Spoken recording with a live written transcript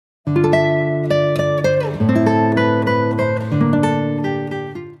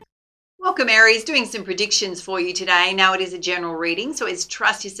Welcome Aries, doing some predictions for you today. Now it is a general reading, so it's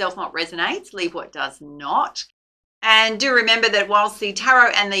trust yourself what resonates, leave what does not. And do remember that whilst the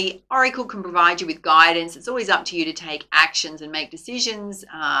tarot and the oracle can provide you with guidance, it's always up to you to take actions and make decisions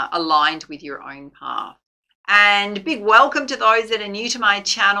aligned with your own path. And big welcome to those that are new to my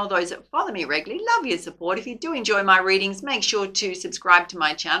channel, those that follow me regularly. Love your support. If you do enjoy my readings, make sure to subscribe to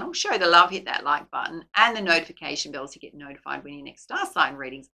my channel, show the love, hit that like button and the notification bell to get notified when your next star sign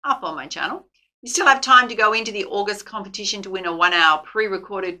readings up on my channel. You still have time to go into the August competition to win a 1-hour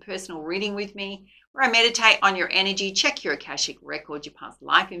pre-recorded personal reading with me, where I meditate on your energy, check your Akashic record, your past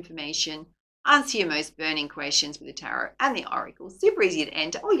life information, answer your most burning questions with the tarot and the oracle. Super easy to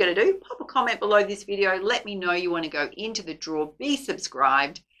enter. All you got to do, pop a comment below this video. Let me know you want to go into the draw. Be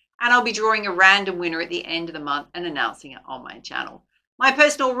subscribed. And I'll be drawing a random winner at the end of the month and announcing it on my channel. My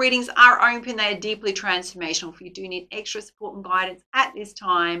personal readings are open. They are deeply transformational. If you do need extra support and guidance at this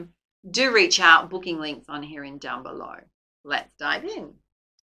time, do reach out. Booking links on here and down below. Let's dive in.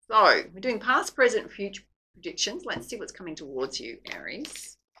 So we're doing past, present, and future predictions. Let's see what's coming towards you,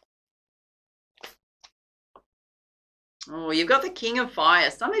 Aries. Oh, you've got the King of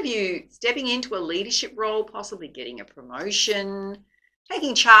Fire. Some of you stepping into a leadership role, possibly getting a promotion,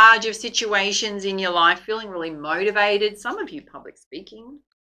 taking charge of situations in your life, feeling really motivated. Some of you public speaking.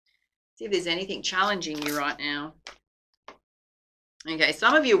 See if there's anything challenging you right now. Okay,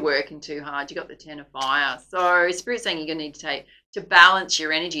 some of you are working too hard. You got the 10 of Fire. So Spirit's saying you're going to need to balance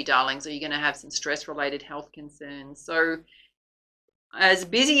your energy, darlings, or you're going to have some stress-related health concerns. So as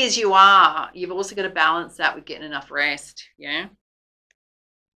busy as you are, you've also got to balance that with getting enough rest, yeah?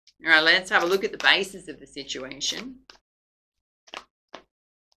 All right, let's have a look at the basis of the situation.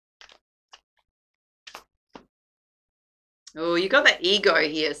 Oh, you got that ego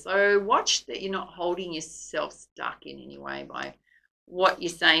here. So watch that you're not holding yourself stuck in any way by what you're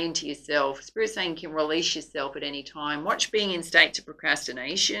saying to yourself. Spirit's saying you can release yourself at any time. Watch being in states of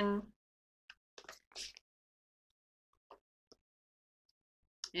procrastination.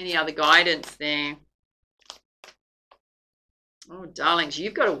 Any other guidance there? Oh, darlings,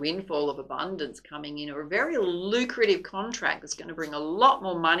 you've got a windfall of abundance coming in, or a very lucrative contract that's going to bring a lot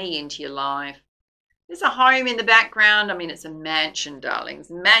more money into your life. There's a home in the background. I mean, it's a mansion,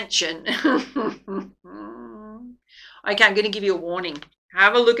 darlings. Mansion. Okay, I'm going to give you a warning.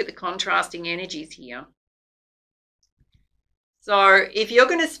 Have a look at the contrasting energies here. So if you're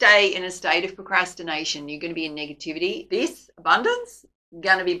going to stay in a state of procrastination, you're going to be in negativity. This abundance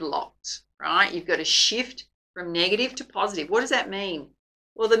going to be blocked, right? You've got to shift from negative to positive. What does that mean?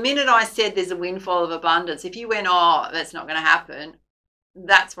 Well, the minute I said there's a windfall of abundance, if you went, oh, that's not going to happen,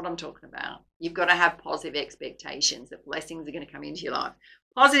 that's what I'm talking about. You've got to have positive expectations that blessings are going to come into your life.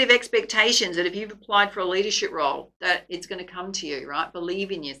 Positive expectations that if you've applied for a leadership role, that it's going to come to you, right?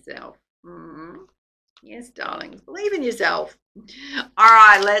 Believe in yourself. Yes, darlings, believe in yourself. All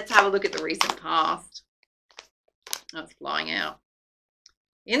right, let's have a look at the recent past. That's flying out.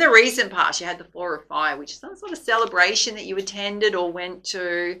 In the recent past, you had the 4 of Fire, which is some sort of celebration that you attended or went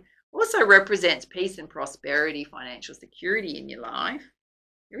to. Also represents peace and prosperity, financial security in your life.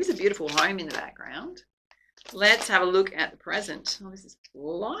 There is a beautiful home in the background. Let's have a look at the present. Oh, this is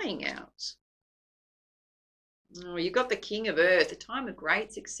flying out. Oh, you've got the King of Earth, a time of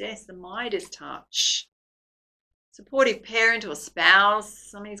great success, the Midas touch. Supportive parent or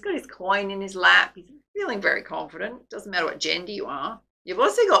spouse. I mean, he's got his coin in his lap. He's feeling very confident. Doesn't matter what gender you are. You've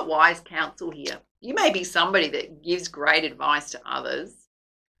also got wise counsel here. You may be somebody that gives great advice to others.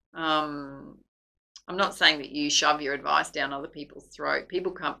 I'm not saying that you shove your advice down other people's throat.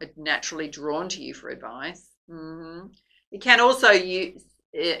 People come naturally drawn to you for advice. It can also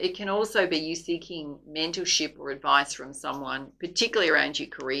be you seeking mentorship or advice from someone, particularly around your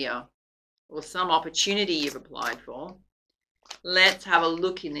career or some opportunity you've applied for. Let's have a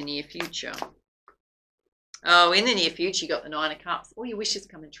look in the near future. Oh, in the near future, you got the 9 of Cups. All your wishes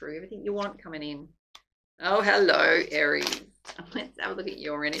coming true. Everything you want coming in. Oh, hello, Aries. Let's have a look at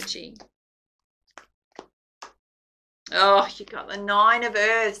your energy. Oh, you got the 9 of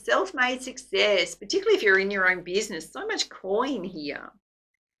Earth. Self-made success, particularly if you're in your own business. So much coin here.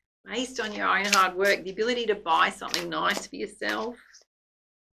 Based on your own hard work. The ability to buy something nice for yourself.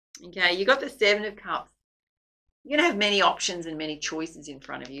 Okay, you got the 7 of Cups. You're going to have many options and many choices in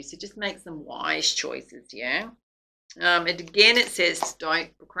front of you, so just make some wise choices, yeah? And again, it says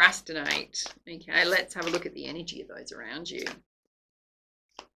don't procrastinate. Okay, let's have a look at the energy of those around you.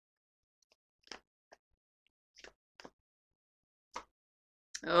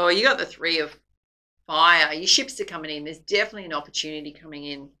 Oh, you got the 3 of Fire. Your ships are coming in. There's definitely an opportunity coming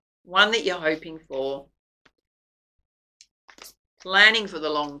in, one that you're hoping for. Planning for the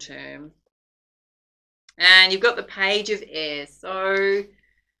long term. And you've got the Page of Air. So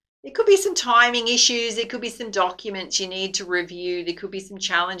there could be some timing issues. There could be some documents you need to review. There could be some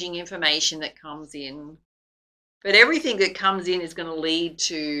challenging information that comes in. But everything that comes in is going to lead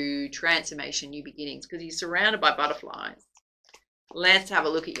to transformation, new beginnings, because you're surrounded by butterflies. Let's have a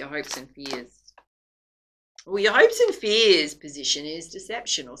look at your hopes and fears. Well, your hopes and fears position is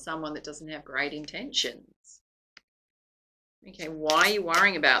deception or someone that doesn't have great intentions. Okay, why are you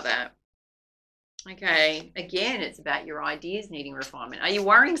worrying about that? Okay, again, it's about your ideas needing refinement. Are you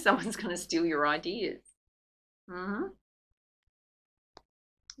worrying someone's going to steal your ideas?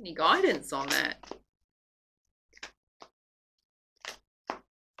 Any guidance on that?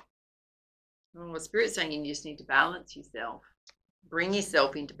 Oh, Spirit's saying you just need to balance yourself. Bring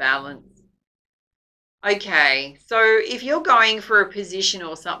yourself into balance. Okay, so if you're going for a position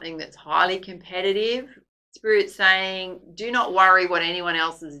or something that's highly competitive, Spirit's saying do not worry what anyone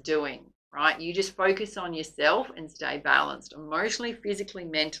else is doing, right? You just focus on yourself and stay balanced emotionally, physically,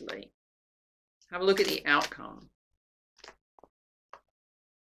 mentally. Have a look at the outcome.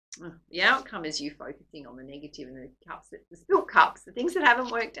 The outcome is you focusing on the negative and the cups, the spilt cups, the things that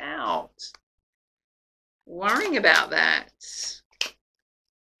haven't worked out. Worrying about that.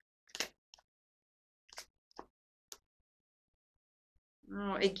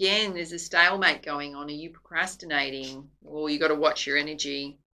 Oh, again, there's a stalemate going on. Are you procrastinating? Or you got to watch your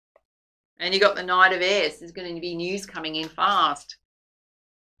energy. And you got the Knight of Airs. There's going to be news coming in fast.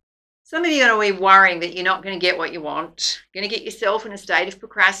 Some of you are going to be worrying that you're not going to get what you want. You're going to get yourself in a state of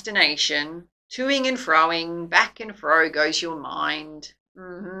procrastination. Toing and froing, back and fro goes your mind.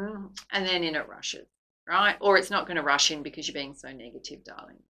 And then in it rushes, right? Or it's not going to rush in because you're being so negative,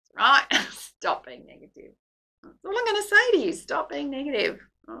 darling. Right? Stop being negative. That's all I'm going to say to you. Stop being negative.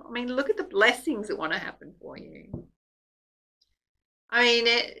 I mean, look at the blessings that want to happen for you. I mean,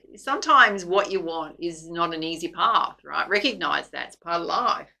 sometimes what you want is not an easy path, right? Recognize that. It's part of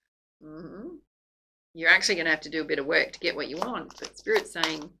life. You're actually going to have to do a bit of work to get what you want. But Spirit's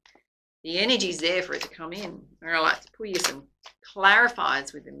saying the energy's there for it to come in. All right, let's pull you some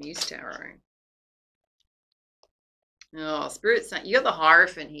clarifiers with the Muse Tarot. Oh, Spirit's saying you got the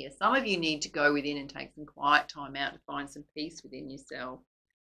Hierophant here. Some of you need to go within and take some quiet time out to find some peace within yourself.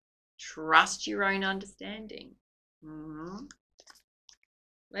 Trust your own understanding.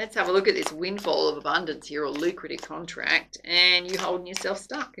 Let's have a look at this windfall of abundance here, or lucrative contract, and you holding yourself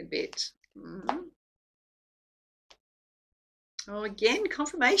stuck a bit. Oh, again,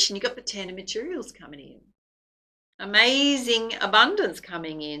 confirmation. You got the Ten of Materials coming in. Amazing abundance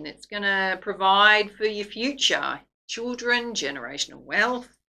coming in. It's going to provide for your future. Children, generational wealth.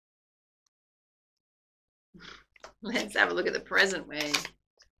 Let's have a look at the present where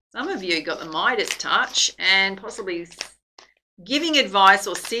some of you got the Midas touch and possibly giving advice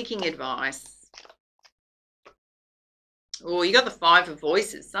or seeking advice. Or you got the Five of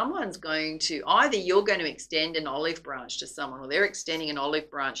Voices. Someone's going to, either you're going to extend an olive branch to someone or they're extending an olive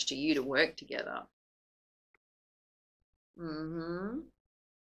branch to you to work together.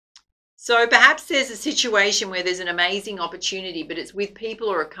 So perhaps there's a situation where there's an amazing opportunity, but it's with people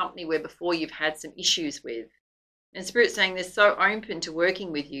or a company where before you've had some issues with. And Spirit's saying they're so open to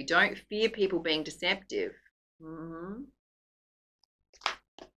working with you. Don't fear people being deceptive.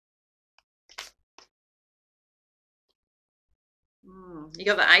 You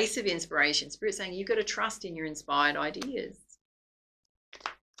got the Ace of Inspiration. Spirit's saying you've got to trust in your inspired ideas.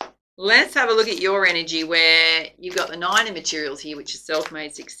 Let's have a look at your energy where you've got the Nine of Materials here, which is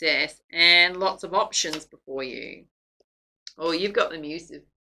self-made success, and lots of options before you. Or you've got the Muse of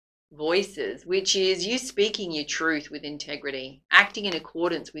Voices, which is you speaking your truth with integrity, acting in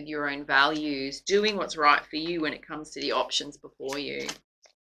accordance with your own values, doing what's right for you when it comes to the options before you.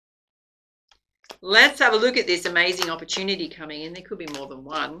 Let's have a look at this amazing opportunity coming in. There could be more than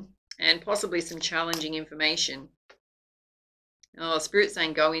one, and possibly some challenging information. Oh, Spirit's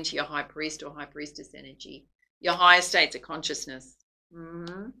saying go into your High Priest or High Priestess energy, your higher states of consciousness.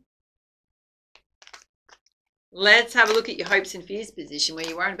 Let's have a look at your hopes and fears position where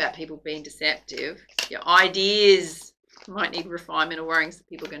you're worrying about people being deceptive. Your ideas might need refinement or worrying that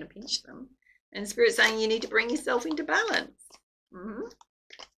people are going to pinch them. And Spirit's saying you need to bring yourself into balance.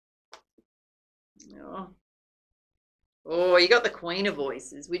 Oh, you got the Queen of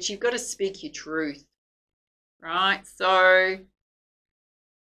Voices, which you've got to speak your truth, right? So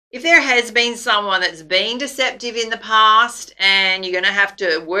if there has been someone that's been deceptive in the past and you're going to have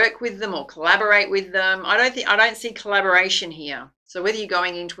to work with them or collaborate with them, I don't see collaboration here. So whether you're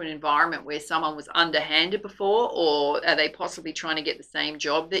going into an environment where someone was underhanded before, or are they possibly trying to get the same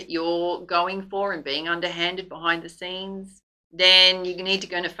job that you're going for and being underhanded behind the scenes? then you need to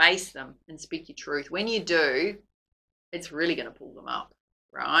go and face them and speak your truth. When you do, it's really going to pull them up,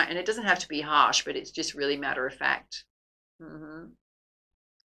 right? And it doesn't have to be harsh, but it's just really matter of fact.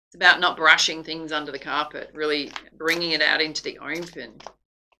 It's about not brushing things under the carpet, really bringing it out into the open.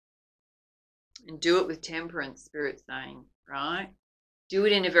 And do it with temperance, Spirit's saying, right? Do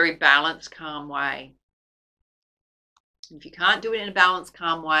it in a very balanced, calm way. If you can't do it in a balanced,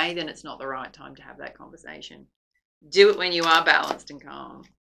 calm way, then it's not the right time to have that conversation. Do it when you are balanced and calm.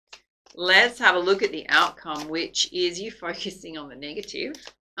 Let's have a look at the outcome, which is you focusing on the negative.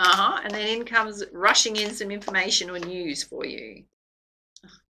 And then in comes rushing in some information or news for you.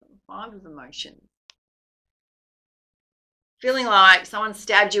 5 of emotions. Feeling like someone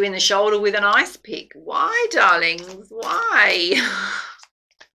stabbed you in the shoulder with an ice pick. Why, darlings? Why?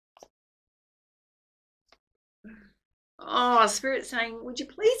 Oh, Spirit's saying, would you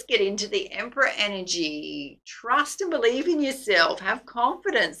please get into the Emperor energy? Trust and believe in yourself. Have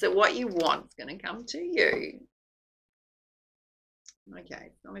confidence that what you want is going to come to you.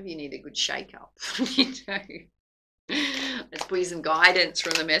 Okay, some of you need a good shake-up. You do. Let's put you some guidance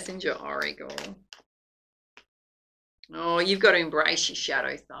from the Messenger Oracle. Oh, you've got to embrace your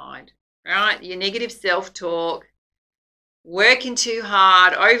shadow side, right? Your negative self-talk, working too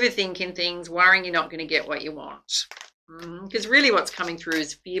hard, overthinking things, worrying you're not going to get what you want. Because really what's coming through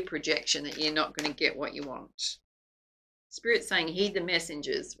is fear projection that you're not going to get what you want. Spirit's saying heed the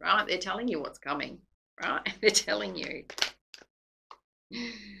messengers, right? They're telling you what's coming, right? They're telling you.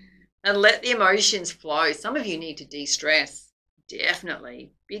 And let the emotions flow. Some of you need to de-stress.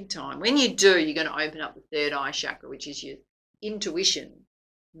 Definitely, big time. When you do, you're going to open up the third eye chakra, which is your intuition.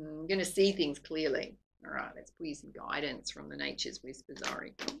 You're going to see things clearly. All right, let's put you some guidance from the Nature's Whispers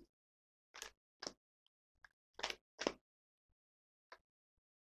Oracle.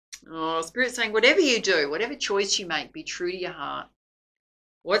 Oh, Spirit's saying, whatever you do, whatever choice you make, be true to your heart.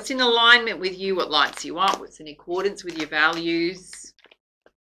 What's in alignment with you, what lights you up, what's in accordance with your values.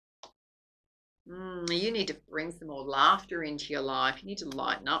 You need to bring some more laughter into your life. You need to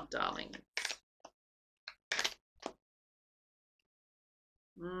lighten up, darling.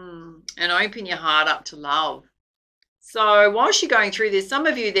 And open your heart up to love. So whilst you're going through this, some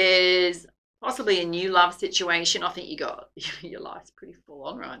of you, there's possibly a new love situation. I think you got your life's pretty full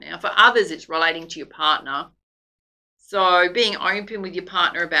on right now. For others, it's relating to your partner. So being open with your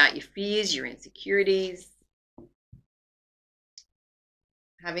partner about your fears, your insecurities,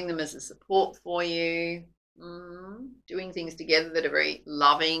 having them as a support for you, doing things together that are very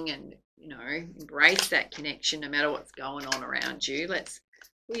loving and, you know, embrace that connection no matter what's going on around you. Let's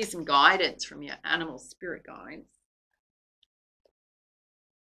give you some guidance from your animal spirit guides.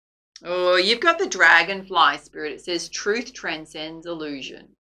 Oh, you've got the dragonfly spirit. It says truth transcends illusion.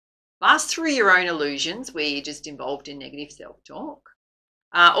 Bust through your own illusions where you're just involved in negative self-talk.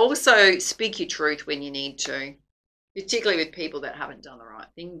 Also, speak your truth when you need to, particularly with people that haven't done the right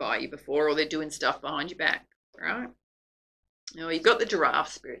thing by you before, or they're doing stuff behind your back, right? Now, you've got the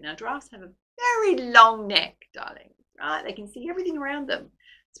giraffe spirit. Now, giraffes have a very long neck, darling, right? They can see everything around them.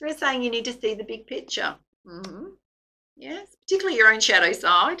 Spirit's saying you need to see the big picture. Yes, particularly your own shadow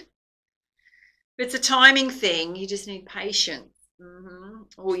side. If it's a timing thing, you just need patience.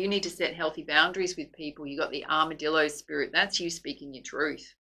 Or you need to set healthy boundaries with people. You got the armadillo spirit. That's you speaking your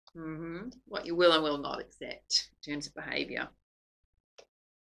truth. What you will and will not accept in terms of behavior.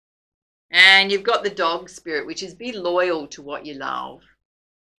 And you've got the dog spirit, which is be loyal to what you love.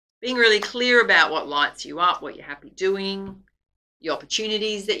 Being really clear about what lights you up, what you're happy doing, the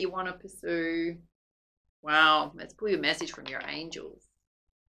opportunities that you want to pursue. Wow, let's pull your message from your angels.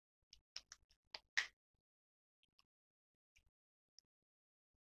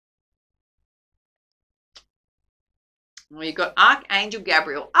 Well, you've got Archangel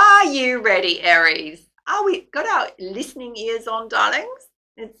Gabriel. Are you ready, Aries? Are we got our listening ears on, darlings?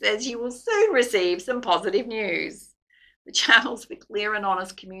 It says you will soon receive some positive news. The channels for clear and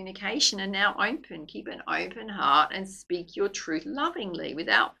honest communication are now open. Keep an open heart and speak your truth lovingly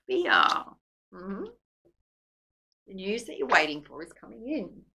without fear. The news that you're waiting for is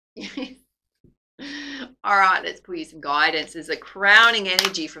coming in. All right, let's put you some guidance. There's a crowning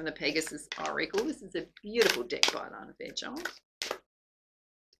energy from the Pegasus Oracle. This is a beautiful deck by Lana Fairchild.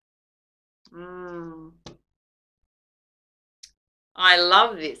 I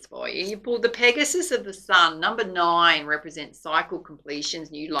love this for you. You pulled the Pegasus of the Sun. Number 9 represents cycle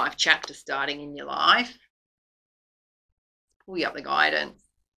completions, new life chapter starting in your life. Pull you up the guidance.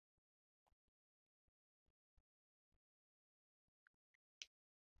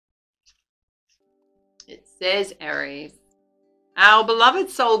 It says, Aries, Our beloved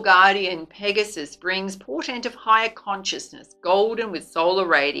soul guardian Pegasus brings portent of higher consciousness, golden with solar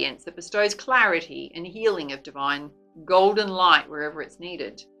radiance that bestows clarity and healing of divine golden light wherever it's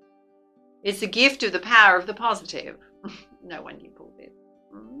needed. It's the gift of the power of the positive. No wonder you pulled this.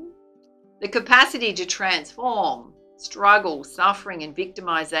 The capacity to transform struggle, suffering, and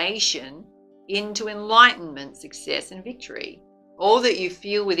victimization into enlightenment, success, and victory. All that you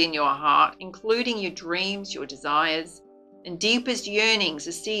feel within your heart, including your dreams, your desires, and deepest yearnings,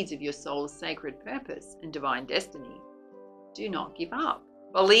 are seeds of your soul's sacred purpose and divine destiny. Do not give up.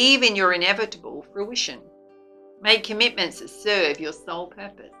 Believe in your inevitable fruition. Make commitments that serve your soul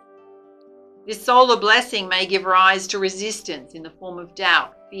purpose. This solar blessing may give rise to resistance in the form of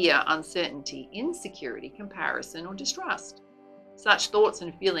doubt, fear, uncertainty, insecurity, comparison, or distrust. Such thoughts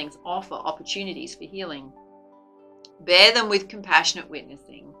and feelings offer opportunities for healing. Bear them with compassionate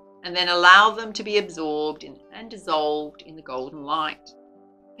witnessing, and then allow them to be absorbed and dissolved in the golden light.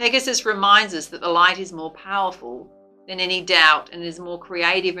 Pegasus reminds us that the light is more powerful than any doubt and is more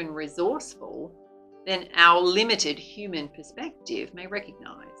creative and resourceful than our limited human perspective may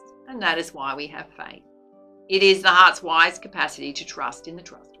recognize. And that is why we have faith. It is the heart's wise capacity to trust in the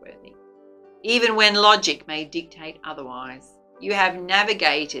trustworthy. Even when logic may dictate otherwise, you have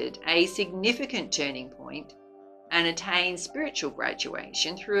navigated a significant turning point and attained spiritual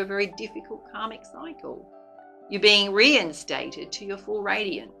graduation through a very difficult karmic cycle. You're being reinstated to your full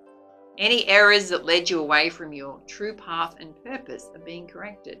radiance. Any errors that led you away from your true path and purpose are being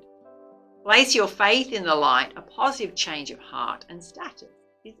corrected. Place your faith in the light. A positive change of heart and status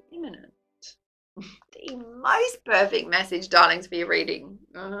is imminent. The most perfect message, darlings, for your reading.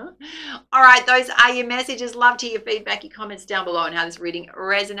 All right, those are your messages. Love to hear your feedback, your comments down below and how this reading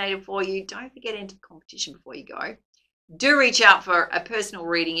resonated for you. Don't forget to enter the competition before you go. Do reach out for a personal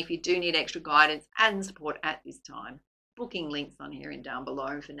reading if you do need extra guidance and support at this time. Booking links on here and down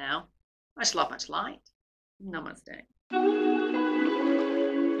below for now. Much love, much light. Namaste.